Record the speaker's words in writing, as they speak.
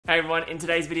Hey everyone, in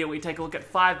today's video we take a look at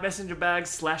 5 messenger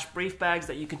bags / brief bags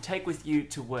that you can take with you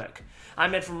to work.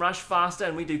 I'm Ed from Rushfaster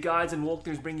and we do guides and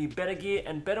walkthroughs bring you better gear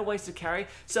and better ways to carry.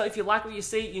 So if you like what you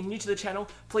see, you're new to the channel,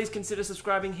 please consider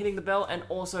subscribing, hitting the bell and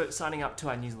also signing up to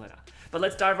our newsletter. But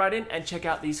let's dive right in and check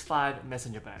out these 5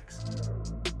 messenger bags.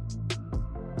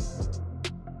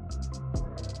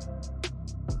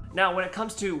 Now, when it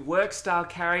comes to work style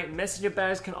carry, messenger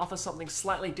bags can offer something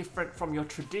slightly different from your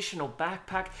traditional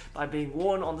backpack by being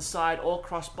worn on the side or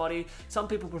crossbody. Some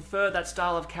people prefer that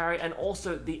style of carry and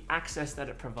also the access that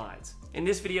it provides. In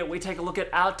this video, we take a look at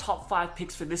our top 5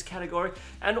 picks for this category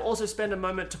and also spend a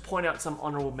moment to point out some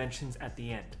honourable mentions at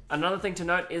the end. Another thing to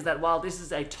note is that while this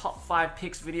is a top 5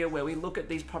 picks video where we look at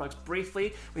these products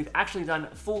briefly, we've actually done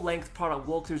full-length product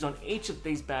walkthroughs on each of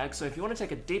these bags, so if you want to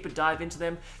take a deeper dive into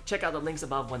them, check out the links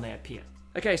above when they appear.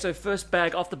 Okay, so first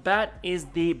bag off the bat is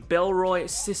the Bellroy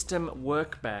System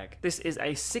Work Bag. This is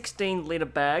a 16-litre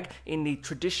bag in the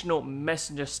traditional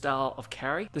messenger style of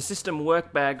carry. The System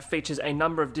Work Bag features a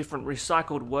number of different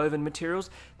recycled woven materials.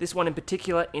 This one in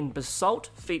particular in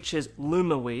basalt features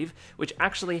LumaWeave, which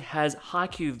actually has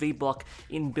HiQ V-Block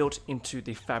inbuilt into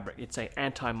the fabric. It's an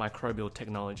antimicrobial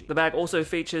technology. The bag also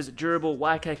features durable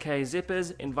YKK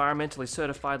zippers, environmentally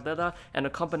certified leather, and a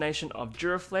combination of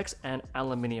Duraflex and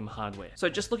aluminium hardware. So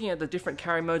just looking at the different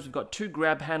carry modes, we've got 2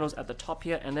 grab handles at the top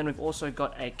here, and then we've also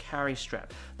got a carry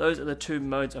strap. Those are the 2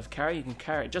 modes of carry. You can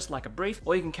carry it just like a brief,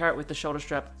 or you can carry it with the shoulder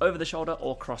strap over the shoulder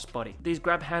or crossbody. These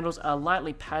grab handles are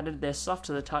lightly padded, they're soft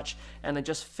to the touch, and they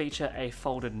just feature a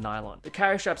folded nylon. The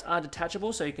carry straps are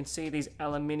detachable, so you can see these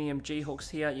aluminium G-hooks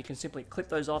here. You can simply clip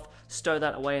those off, stow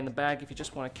that away in the bag if you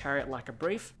just want to carry it like a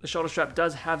brief. The shoulder strap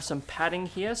does have some padding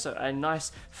here, so a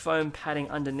nice foam padding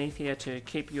underneath here to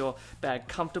keep your bag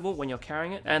comfortable when you're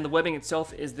carrying it, and the webbing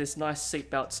itself is this nice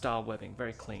seatbelt style webbing,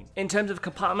 very clean. In terms of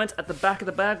compartments, at the back of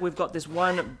the bag we've got this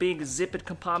one big zippered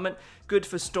compartment, good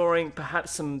for storing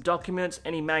perhaps some documents,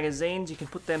 any magazines. You can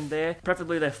put them there,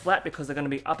 preferably they're flat because they're going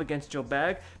to be up against your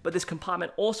bag, but this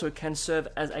compartment also can serve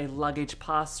as a luggage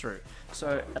pass-through.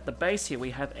 So at the base here we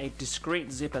have a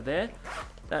discrete zipper there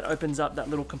that opens up that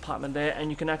little compartment there, and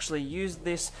you can actually use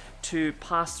this to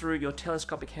pass through your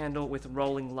telescopic handle with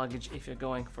rolling luggage if you're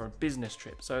going for a business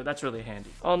trip, so that's really handy.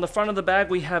 On the front of the bag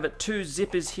we have 2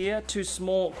 zippers here, 2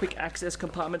 small quick access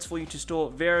compartments for you to store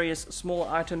various small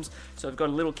items. So I've got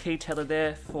a little key tether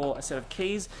there for a set of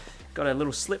keys, got a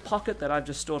little slip pocket that I've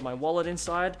just stored my wallet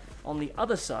inside. On the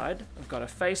other side, I've got a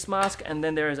face mask, and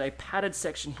then there is a padded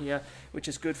section here, which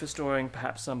is good for storing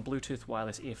perhaps some Bluetooth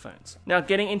wireless earphones. Now,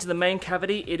 getting into the main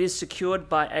cavity, it is secured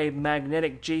by a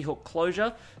magnetic G-hook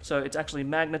closure, so it's actually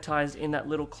magnetized in that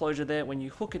little closure there. When you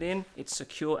hook it in, it's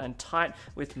secure and tight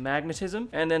with magnetism.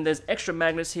 And then there's extra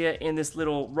magnets here in this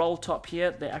little roll top here.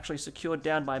 They're actually secured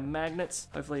down by magnets.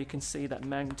 Hopefully you can see that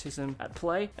magnetism at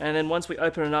play. And then once we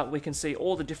open it up, we can see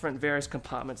all the different various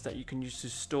compartments that you can use to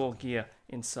store gear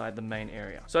inside the main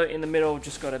area. So in the middle,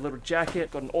 just got a little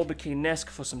jacket, got an Orbikey Nesk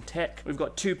for some tech. We've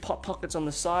got 2 pop pockets on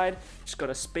the side, just got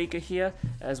a speaker here,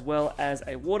 as well as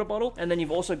a water bottle. And then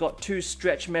you've also got 2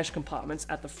 stretch mesh compartments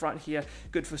at the front here,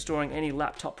 good for storing any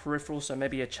laptop peripherals, so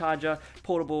maybe a charger,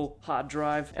 portable hard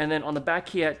drive. And then on the back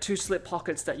here, 2 slip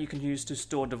pockets that you can use to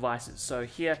store devices. So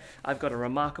here, I've got a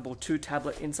remarkable 2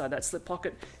 tablet inside that slip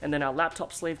pocket, and then our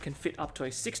laptop sleeve can fit up to a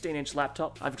 16-inch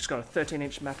laptop. I've just got a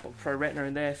 13-inch MacBook Pro Retina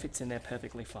in there, fits in there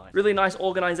perfectly fine. Really nice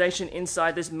organization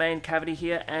inside this main cavity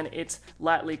here, and it's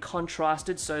lightly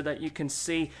contrasted so that you can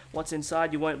see what's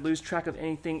inside. You won't lose track of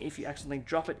anything if you accidentally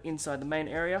drop it inside the main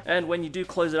area. And when you do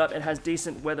close it up, it has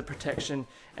decent weather protection,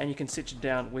 and you can sit it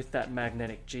down with that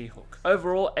magnetic G-hook.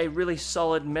 Overall, a really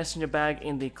solid messenger bag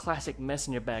in the classic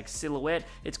messenger bag silhouette.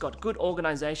 It's got good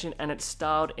organization, and it's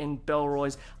styled in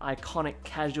Bellroy's iconic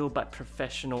casual but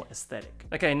professional aesthetic.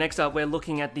 Okay, next up we're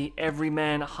looking at the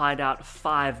Everyman Hideout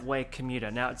 5-way commuter.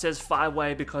 Now it says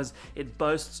 5-way because it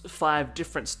boasts 5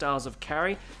 different styles of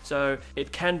carry, so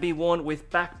it can be worn with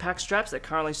backpack straps that are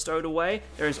currently stowed away.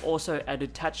 There is also a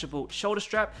detachable shoulder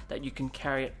strap that you can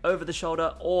carry it over the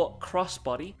shoulder or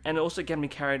crossbody, and it also can be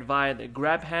carried via the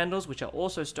grab handles, which are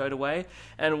also stowed away.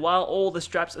 And while all the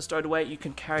straps are stowed away, you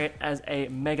can carry it as a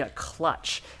mega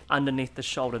clutch underneath the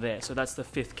shoulder there, so that's the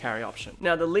 5th carry option.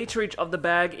 Now the literage of the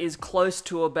bag is close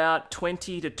to about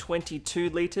 20 to 22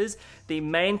 liters. The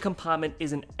main compartment compartment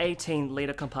is an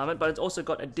 18-litre compartment, but it's also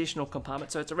got additional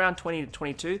compartments, so it's around 20 to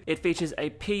 22. It features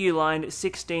a PU-lined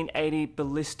 1680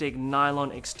 ballistic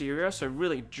nylon exterior, so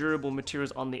really durable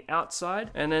materials on the outside.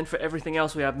 And then for everything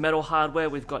else, we have metal hardware.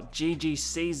 We've got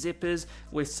GGC zippers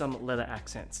with some leather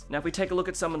accents. Now, if we take a look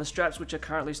at some of the straps which are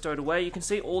currently stowed away, you can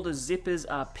see all the zippers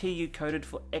are PU coated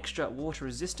for extra water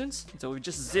resistance. So we've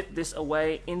just zipped this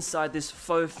away inside this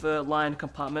faux fur lined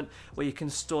compartment where you can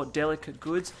store delicate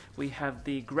goods. We have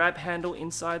the grab handle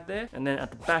inside there, and then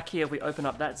at the back here, if we open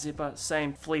up that zipper,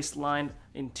 same fleece lined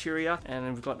interior, and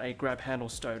then we've got a grab handle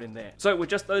stowed in there. So with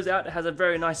just those out, it has a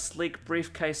very nice sleek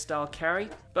briefcase style carry.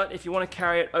 But if you want to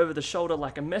carry it over the shoulder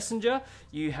like a messenger,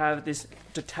 you have this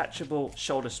detachable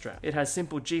shoulder strap. It has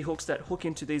simple G hooks that hook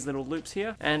into these little loops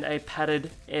here, and a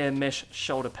padded air mesh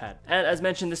shoulder pad. And as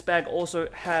mentioned, this bag also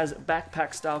has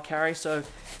backpack style carry, so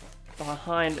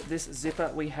behind this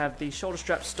zipper we have the shoulder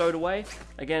strap stowed away.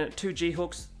 Again, 2 G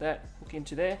hooks that hook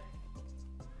into there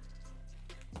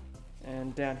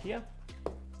and down here.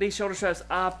 These shoulder straps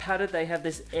are padded. They have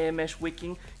this air mesh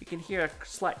wicking. You can hear a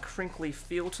slight crinkly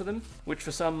feel to them, which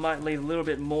for some might leave a little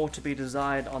bit more to be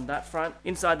desired on that front.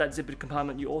 Inside that zippered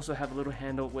compartment, you also have a little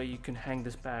handle where you can hang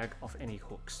this bag off any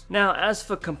hooks. Now, as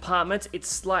for compartments, it's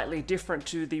slightly different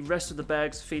to the rest of the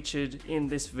bags featured in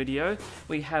this video.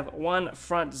 We have one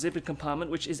front zippered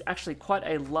compartment, which is actually quite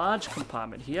a large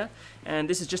compartment here. And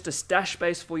this is just a stash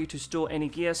space for you to store any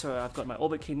gear. So I've got my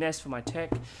Orbit Key Nest for my tech,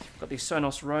 got the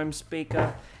Sonos Roam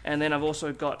speaker, and then I've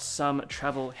also got some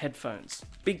travel headphones.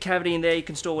 Big cavity in there, you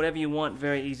can store whatever you want,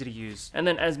 very easy to use. And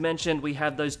then as mentioned, we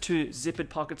have those 2 zippered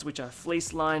pockets which are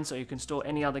fleece lined, so you can store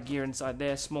any other gear inside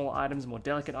there, small items, more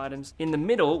delicate items. In the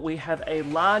middle, we have a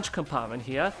large compartment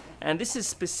here, and this is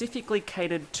specifically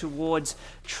catered towards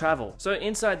travel. So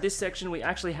inside this section, we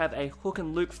actually have a hook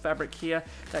and loop fabric here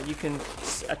that you can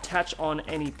attach on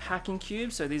any packing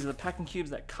cubes. So these are the packing cubes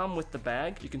that come with the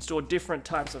bag. You can store different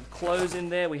types of clothes in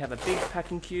there. We have a big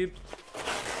packing cube,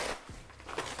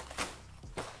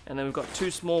 and then we've got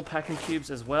 2 small packing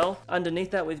cubes as well.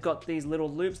 Underneath that, we've got these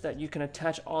little loops that you can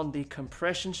attach on the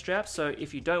compression straps. So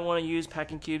if you don't want to use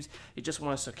packing cubes, you just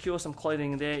want to secure some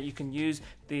clothing there, you can use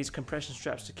these compression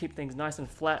straps to keep things nice and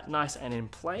flat, nice and in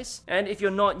place. And if you're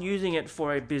not using it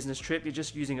for a business trip, you're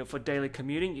just using it for daily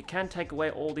commuting, you can take away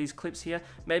all these clips here.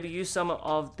 Maybe use some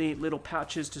of the little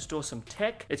pouches to store some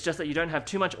tech. It's just that you don't have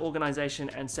too much organization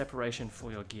and separation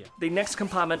for your gear. The next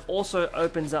compartment also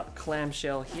opens up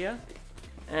clamshell here.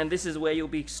 And this is where you'll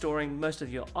be storing most of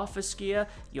your office gear,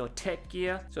 your tech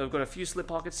gear. So we've got a few slip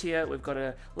pockets here. We've got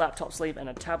a laptop sleeve and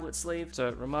a tablet sleeve.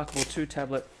 So remarkable 2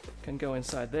 tablet can go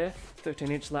inside there.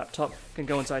 13-inch laptop can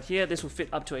go inside here. This will fit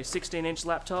up to a 16-inch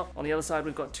laptop. On the other side,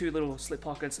 we've got 2 little slip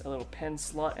pockets, a little pen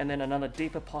slot, and then another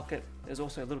deeper pocket. There's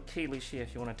also a little key leash here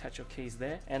if you want to attach your keys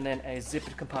there, and then a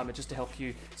zippered compartment just to help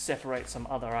you separate some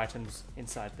other items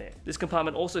inside there. This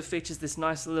compartment also features this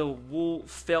nice little wool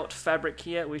felt fabric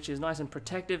here, which is nice and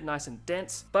protective, nice and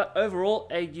dense, but overall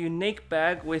a unique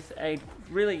bag with a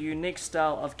really unique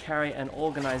style of carry and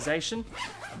organization.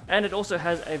 And it also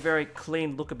has a very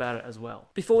clean look about it as well.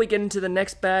 Before we get into the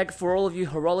next bag, for all of you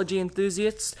horology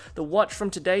enthusiasts, the watch from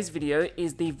today's video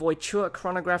is the Voiture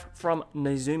chronograph from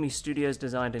Nozomi Studios,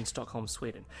 designed in Stockholm,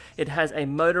 Sweden. It has a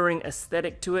motoring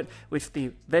aesthetic to it with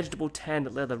the vegetable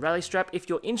tanned leather rally strap. If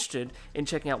you're interested in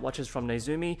checking out watches from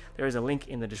Nozomi, there is a link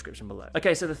in the description below.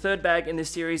 Okay, so the third bag in this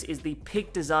series is the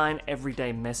Peak Design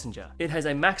Everyday Messenger. It has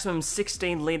a maximum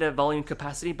 16-litre volume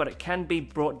capacity, but it can be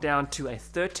brought down to a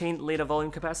 13-litre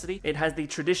volume capacity. It has the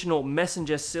traditional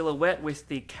messenger silhouette with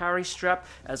the carry strap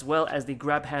as well as the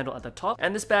grab handle at the top.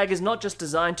 And this bag is not just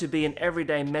designed to be an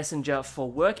everyday messenger for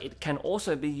work, it can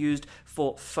also be used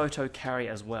for photo carry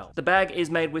as well. The bag is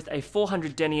made with a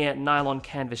 400 denier nylon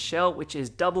canvas shell, which is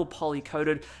double poly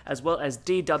coated as well as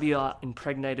DWR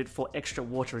impregnated for extra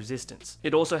water resistance.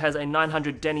 It also has a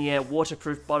 900 denier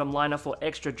waterproof bottom liner for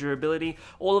extra durability.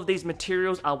 All of these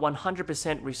materials are 100%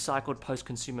 recycled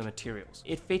post-consumer materials.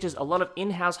 It features a lot of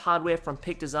in-house hardware from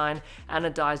Peak Design,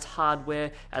 anodized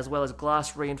hardware, as well as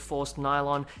glass reinforced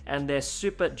nylon, and their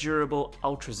super durable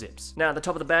ultra zips. Now at the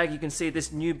top of the bag, you can see this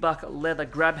nubuck leather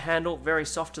grab handle, very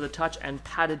soft to the touch and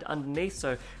padded underneath,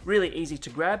 so really easy to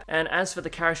grab. And as for the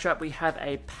carry strap, we have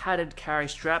a padded carry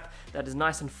strap that is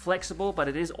nice and flexible, but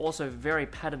it is also very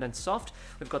padded and soft.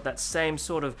 We've got that same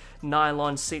sort of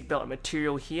nylon seatbelt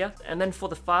material here. And then for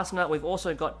the fastener, we've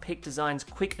also got Peak Design's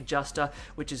quick adjuster,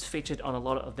 which is featured on a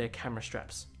lot of their camera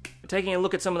straps. We taking a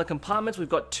look at some of the compartments, we've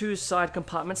got two side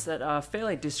compartments that are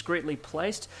fairly discreetly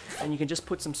placed, and you can just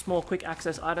put some small quick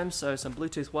access items, so some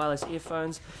Bluetooth wireless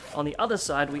earphones. On the other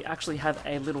side, we actually have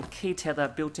a little key tether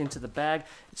built into the bag.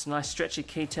 It's a nice stretchy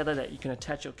key tether that you can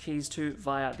attach your keys to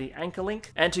via the anchor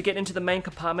link. And to get into the main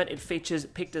compartment, it features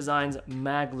Peak Design's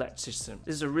mag latch system.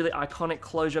 This is a really iconic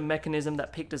closure mechanism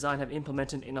that Peak Design have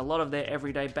implemented in a lot of their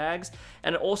everyday bags,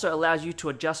 and it also allows you to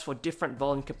adjust for different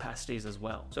volume capacities as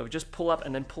well. So if we just pull up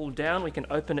and then pull down, we can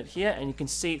open it here, and you can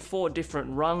see 4 different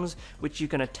rungs which you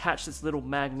can attach this little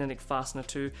magnetic fastener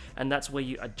to, and that's where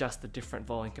you adjust the different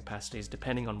volume capacities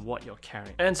depending on what you're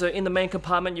carrying. And so in the main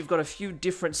compartment, you've got a few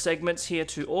different segments here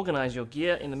to organize your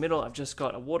gear. In the middle, I've just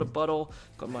got a water bottle,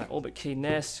 got my Orbit Key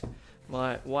Nest,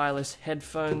 my wireless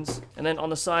headphones, and then on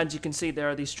the sides you can see there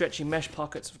are these stretchy mesh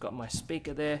pockets. I've got my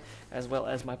speaker there, as well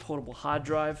as my portable hard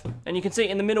drive. And you can see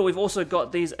in the middle we've also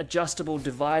got these adjustable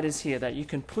dividers here that you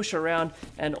can push around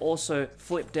and also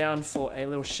flip down for a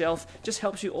little shelf. Just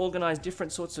helps you organize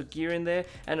different sorts of gear in there,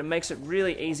 and it makes it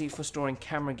really easy for storing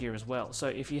camera gear as well. So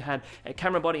if you had a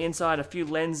camera body inside, a few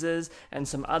lenses, and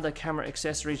some other camera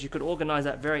accessories, you could organize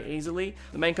that very easily.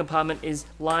 The main compartment is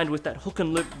lined with that hook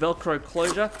and loop Velcro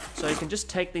closure, so you can just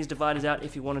take these dividers out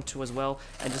if you wanted to as well,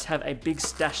 and just have a big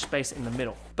stash space in the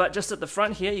middle. But just at the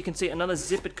front here, you can see another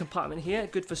zippered compartment here,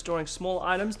 good for storing small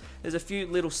items. There's a few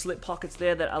little slip pockets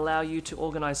there that allow you to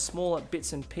organize smaller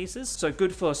bits and pieces, so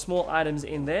good for small items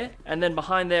in there. And then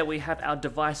behind there we have our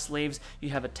device sleeves. You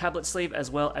have a tablet sleeve as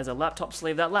well as a laptop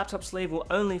sleeve. That laptop sleeve will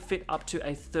only fit up to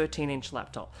a 13-inch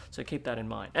laptop, so keep that in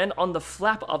mind. And on the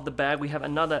flap of the bag, we have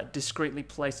another discreetly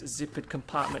placed zippered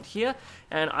compartment here,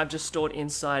 and I've just stored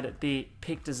inside the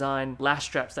Peak Design lash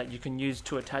straps that you can use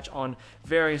to attach on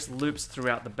various loops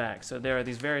throughout the bag. So there are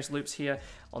these various loops here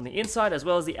on the inside as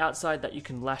well as the outside that you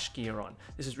can lash gear on.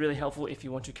 This is really helpful if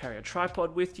you want to carry a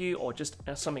tripod with you, or just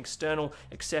some external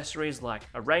accessories like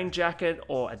a rain jacket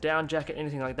or a down jacket,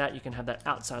 anything like that. You can have that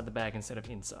outside of the bag instead of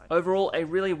inside. Overall, a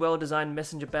really well designed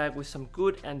messenger bag with some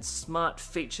good and smart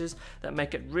features that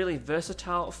make it really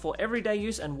versatile for everyday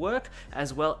use and work,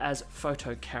 as well as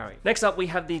photo carry. Next up, we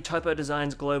have the Topo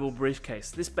Designs Global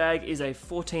Briefcase. This bag is a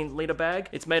 14-liter bag.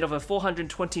 It's made of a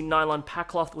 420 nylon pack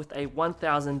cloth with a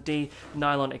 1000D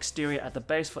nylon exterior at the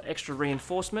base for extra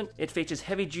reinforcement. It features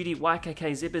heavy-duty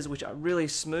YKK zippers which are really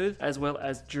smooth, as well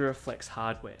as Duraflex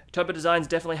hardware. Topo Designs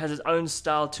definitely has its own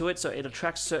style to it, so it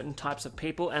attracts certain types of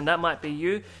people, and that might be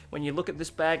you. When you look at this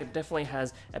bag, it definitely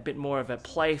has a bit more of a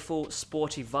playful,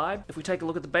 sporty vibe. If we take a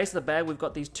look at the base of the bag, we've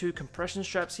got these 2 compression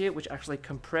straps here which actually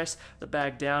compress the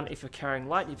bag down if you're carrying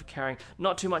light. If you're carrying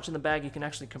not too much in the bag, you can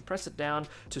actually compress it down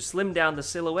to slim down the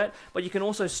silhouette, but you can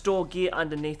also store gear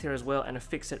underneath here as well and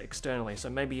affix it externally.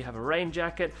 So maybe you have a rain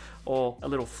jacket or a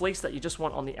little fleece that you just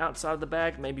want on the outside of the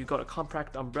bag. Maybe you've got a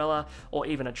compact umbrella or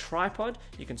even a tripod.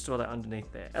 You can store that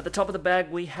underneath there. At the top of the bag,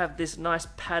 we have this nice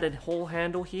padded haul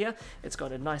handle here. It's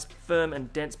got a nice firm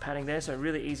and dense padding there, so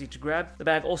really easy to grab. The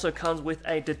bag also comes with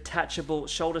a detachable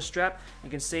shoulder strap. You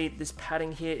can see this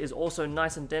padding here is also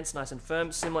nice and dense, nice and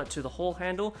firm, similar to the haul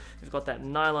handle. We've got that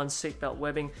nylon seatbelt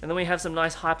webbing, and then we have some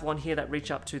nice Hypalon here that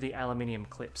reach up to the aluminium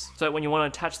clips. So when you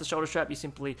want to attach the shoulder strap, you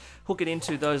simply hook it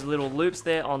into those little loops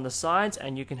there on the sides,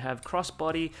 and you can have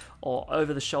crossbody or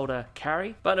over the shoulder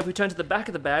carry. But if we turn to the back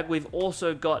of the bag, we've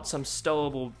also got some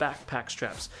stowable backpack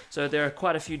straps. So there are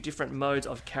quite a few different modes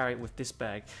of carry with this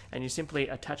bag, and you simply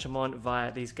attach them on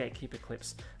via these gatekeeper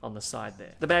clips on the side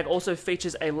there. The bag also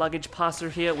features a luggage pass-through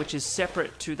here, which is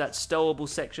separate to that stowable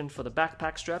section for the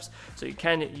backpack straps. So you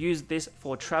can use this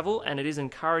for travel, and it is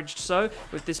encouraged so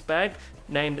with this bag,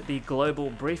 named the Global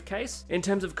Briefcase. In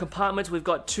terms of compartments, we've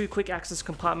got 2 quick access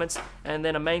compartments, and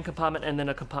then a main compartment, and then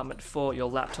a compartment for your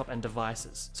laptop and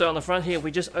devices. So on the front here, we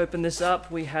just open this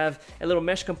up. We have a little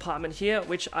mesh compartment here,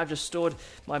 which I've just stored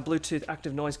my Bluetooth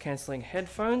active noise cancelling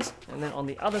headphones. And then on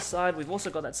the other side, we've also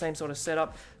got that same sort of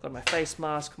setup. Got my face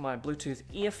mask, my Bluetooth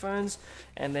earphones,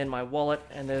 and then my wallet,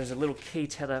 and there's a little key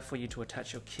tether for you to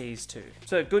attach your keys to.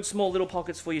 So good small little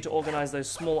pockets for you to organize those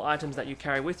small items that you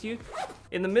carry with you.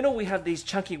 In the middle, we have these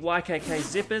chunky YKK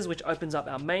zippers, which opens up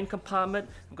our main compartment.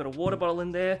 I've got a water bottle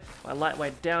in there, my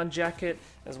lightweight down jacket,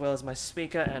 as well as my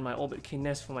speaker and my Orbit Key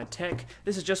Nest for my tech.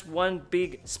 This is just one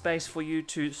big space for you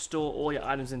to store all your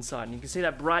items inside. And you can see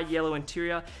that bright yellow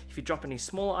interior. If you drop any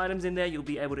small items in there, you'll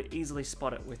be able to easily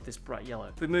spot it with this bright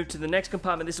yellow. If we move to the next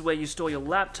compartment, this is where you store your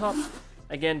laptop.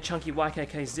 Again, chunky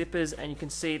YKK zippers, and you can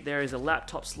see there is a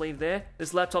laptop sleeve there.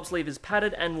 This laptop sleeve is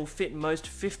padded and will fit most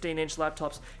 15-inch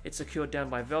laptops. It's secured down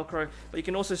by Velcro, but you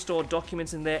can also store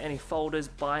documents in there, any folders,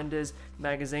 binders,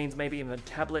 magazines, maybe even a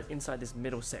tablet inside this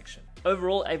middle section.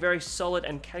 Overall, a very solid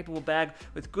and capable bag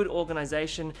with good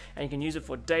organization, and you can use it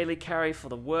for daily carry, for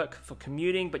the work, for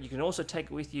commuting, but you can also take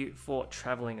it with you for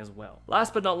traveling as well.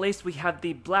 Last but not least, we have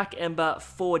the Black Ember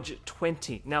Forge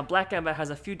 20. Now, Black Ember has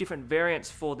a few different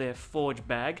variants for their Forge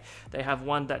bag. They have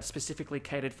one that's specifically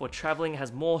catered for traveling,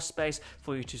 has more space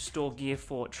for you to store gear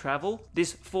for travel.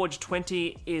 This Forge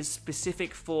 20 is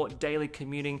specific for daily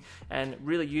commuting and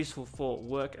really useful for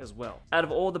work as well. Out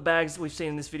of all the bags we've seen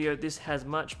in this video, this has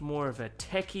much more of a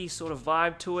techie sort of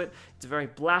vibe to it. It's a very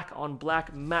black on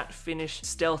black matte finish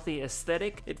stealthy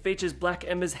aesthetic. It features Black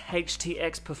Ember's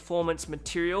HTX performance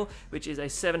material, which is a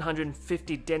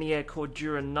 750 denier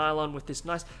cordura nylon with this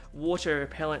nice water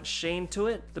repellent sheen to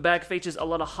it. The bag features a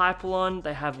lot of Hypalon.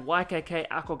 They have YKK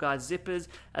AquaGuard zippers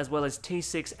as well as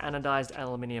T6 anodized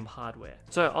aluminium hardware.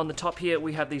 So on the top here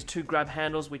we have these two grab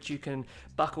handles which you can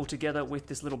buckle together with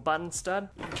this little button stud.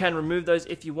 You can remove those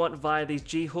if you want via these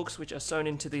G hooks, which are sewn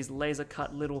into these laser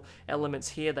cut little elements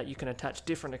here that you can attach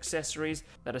different accessories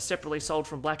that are separately sold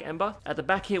from Black Ember. At the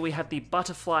back here we have the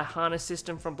butterfly harness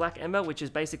system from Black Ember, which is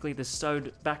basically the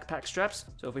sewed backpack straps.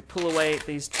 So if we pull away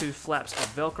these two flaps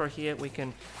of Velcro here, we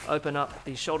can open up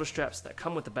the shoulder straps that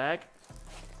come with the bag.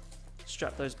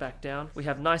 Strap those back down. We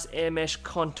have nice air mesh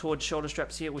contoured shoulder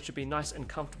straps here, which would be nice and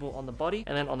comfortable on the body.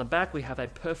 And then on the back, we have a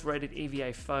perforated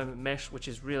EVA foam mesh, which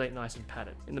is really nice and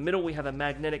padded. In the middle, we have a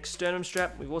magnetic sternum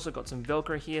strap. We've also got some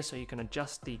Velcro here, so you can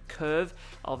adjust the curve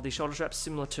of the shoulder straps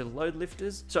similar to load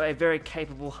lifters. So a very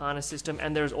capable harness system.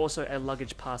 And there is also a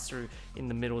luggage pass-through in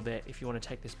the middle there if you want to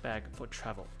take this bag for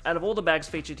travel. Out of all the bags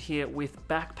featured here with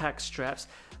backpack straps,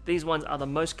 these ones are the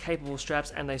most capable straps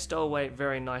and they stow away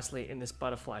very nicely in this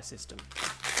butterfly system.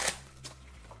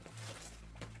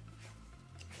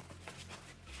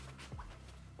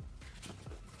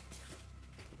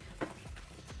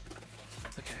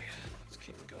 Okay, let's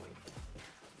keep it going.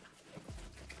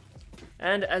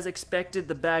 And as expected,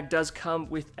 the bag does come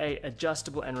with a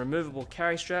adjustable and removable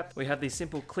carry strap. We have these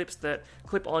simple clips that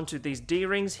clip onto these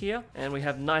D-rings here, and we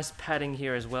have nice padding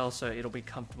here as well, so it'll be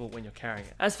comfortable when you're carrying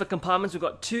it. As for compartments, we've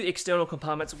got two external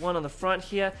compartments, one on the front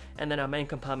here, and then our main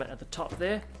compartment at the top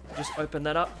there. Just open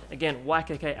that up. Again,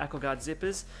 YKK AquaGuard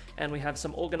zippers, and we have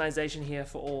some organization here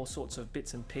for all sorts of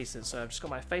bits and pieces. So I've just got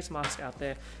my face mask out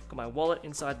there, got my wallet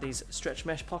inside these stretch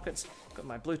mesh pockets, got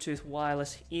my Bluetooth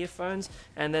wireless earphones,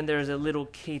 and then there is a little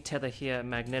key tether here,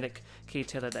 magnetic key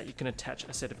tether that you can attach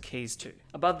a set of keys to.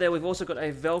 Above there, we've also got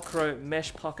a Velcro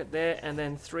mesh pocket there, and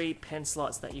then 3 pen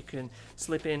slots that you can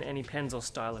slip in any pens or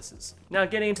styluses. Now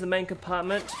getting into the main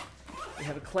compartment, we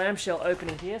have a clamshell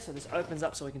opening here, so this opens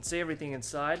up so we can see everything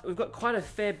inside. We've got quite a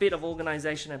fair bit of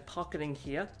organization and pocketing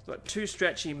here. We've got 2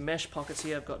 stretchy mesh pockets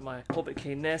here. I've got my Orbit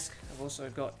Key Nest. I've also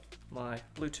got my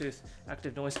Bluetooth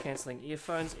active noise cancelling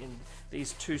earphones in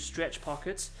these 2 stretch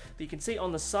pockets. But you can see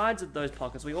on the sides of those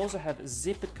pockets, we also have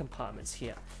zippered compartments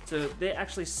here. So they're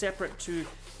actually separate to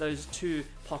those 2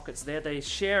 pockets there. They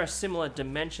share a similar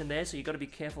dimension there, so you've got to be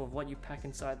careful of what you pack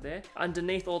inside there.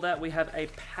 Underneath all that, we have a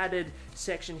padded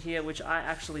section here, which I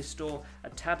actually store a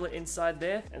tablet inside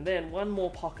there. And then one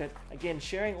more pocket, again,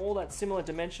 sharing all that similar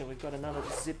dimension. We've got another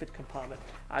zippered compartment.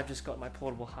 I've just got my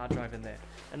portable hard drive in there.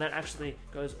 And that actually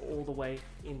goes all the way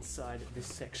inside this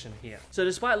section here. So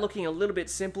despite looking a little bit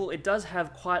simple, it does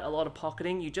have quite a lot of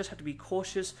pocketing. You just have to be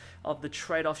cautious of the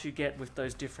trade-offs you get with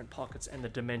those different pockets and the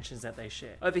dimensions that they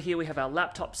share. Over here we have our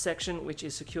laptop section, which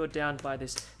is secured down by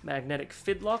this magnetic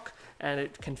fidlock, and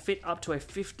it can fit up to a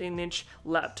 15-inch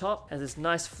laptop. Has this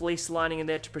nice fleece lining in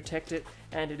there to protect it,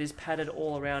 and it is padded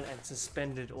all around and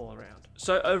suspended all around.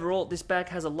 So overall, this bag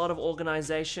has a lot of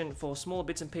organization for smaller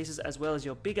bits and pieces as well as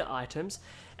your bigger items,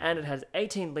 and it has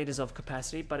 18 liters of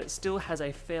capacity, but it still has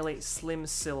a fairly slim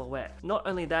silhouette. Not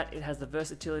only that, it has the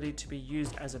versatility to be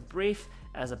used as a brief,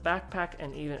 as a backpack,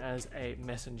 and even as a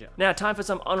messenger. Now, time for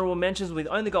some honorable mentions. We've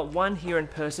only got one here in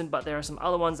person, but there are some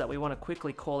other ones that we want to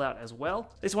quickly call out as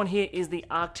well. This one here is the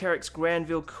Arc'teryx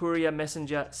Granville Courier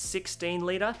Messenger 16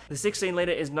 liter. The 16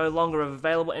 liter is no longer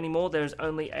available anymore. There is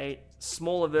only a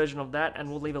smaller version of that, and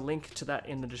we'll leave a link to that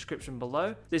in the description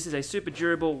below. This is a super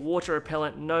durable, water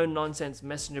repellent, no nonsense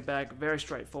messenger bag, very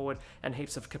straightforward and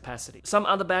heaps of capacity. Some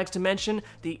other bags to mention,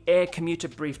 the Air Commuter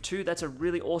Brief 2, that's a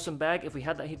really awesome bag. If we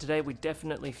had that here today, we'd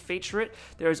definitely feature it.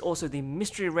 There is also the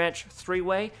Mystery Ranch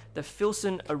 3-way, the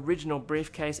Filson Original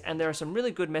Briefcase, and there are some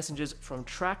really good messengers from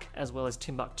Track as well as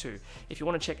Timbuktu. If you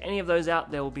want to check any of those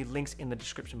out, there will be links in the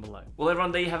description below. Well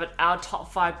everyone, there you have it, our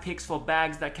top 5 picks for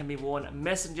bags that can be worn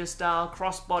messenger style,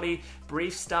 crossbody,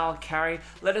 brief style carry.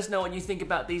 Let us know what you think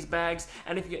about these bags,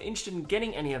 and if you're interested in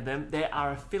getting any of them, there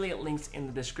are a affiliate links in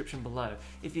the description below.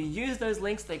 If you use those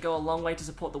links, they go a long way to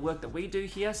support the work that we do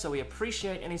here, so we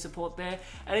appreciate any support there.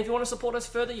 And if you want to support us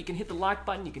further, you can hit the like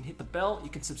button, you can hit the bell, you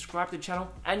can subscribe to the channel,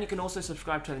 and you can also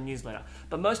subscribe to the newsletter.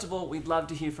 But most of all, we'd love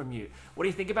to hear from you. What do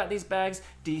you think about these bags?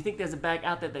 Do you think there's a bag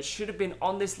out there that should have been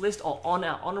on this list or on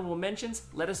our honorable mentions?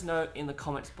 Let us know in the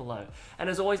comments below. And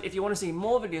as always, if you want to see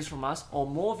more videos from us or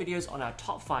more videos on our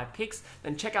top 5 picks,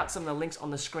 then check out some of the links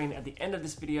on the screen at the end of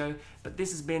this video. But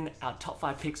this has been our top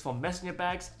 5 picks for messenger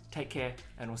bags. Take care,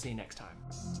 and we'll see you next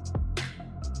time.